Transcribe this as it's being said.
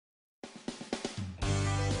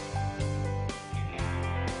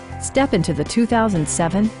Step into the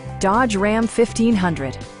 2007 Dodge Ram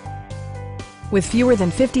 1500. With fewer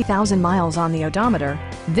than 50,000 miles on the odometer,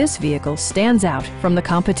 this vehicle stands out from the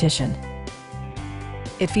competition.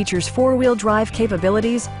 It features four-wheel drive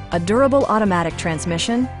capabilities, a durable automatic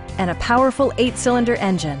transmission, and a powerful 8-cylinder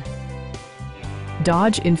engine.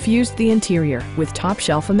 Dodge infused the interior with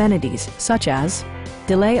top-shelf amenities such as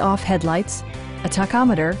delay-off headlights, a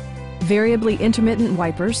tachometer, variably intermittent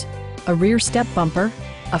wipers, a rear step bumper,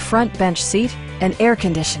 a front bench seat, and air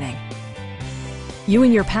conditioning. You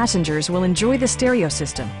and your passengers will enjoy the stereo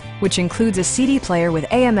system, which includes a CD player with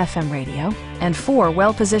AM/FM radio and 4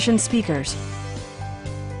 well-positioned speakers.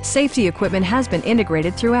 Safety equipment has been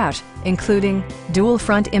integrated throughout, including dual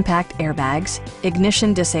front impact airbags,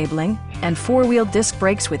 ignition disabling, and 4-wheel disc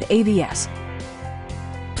brakes with ABS.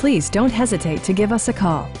 Please don't hesitate to give us a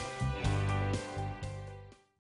call.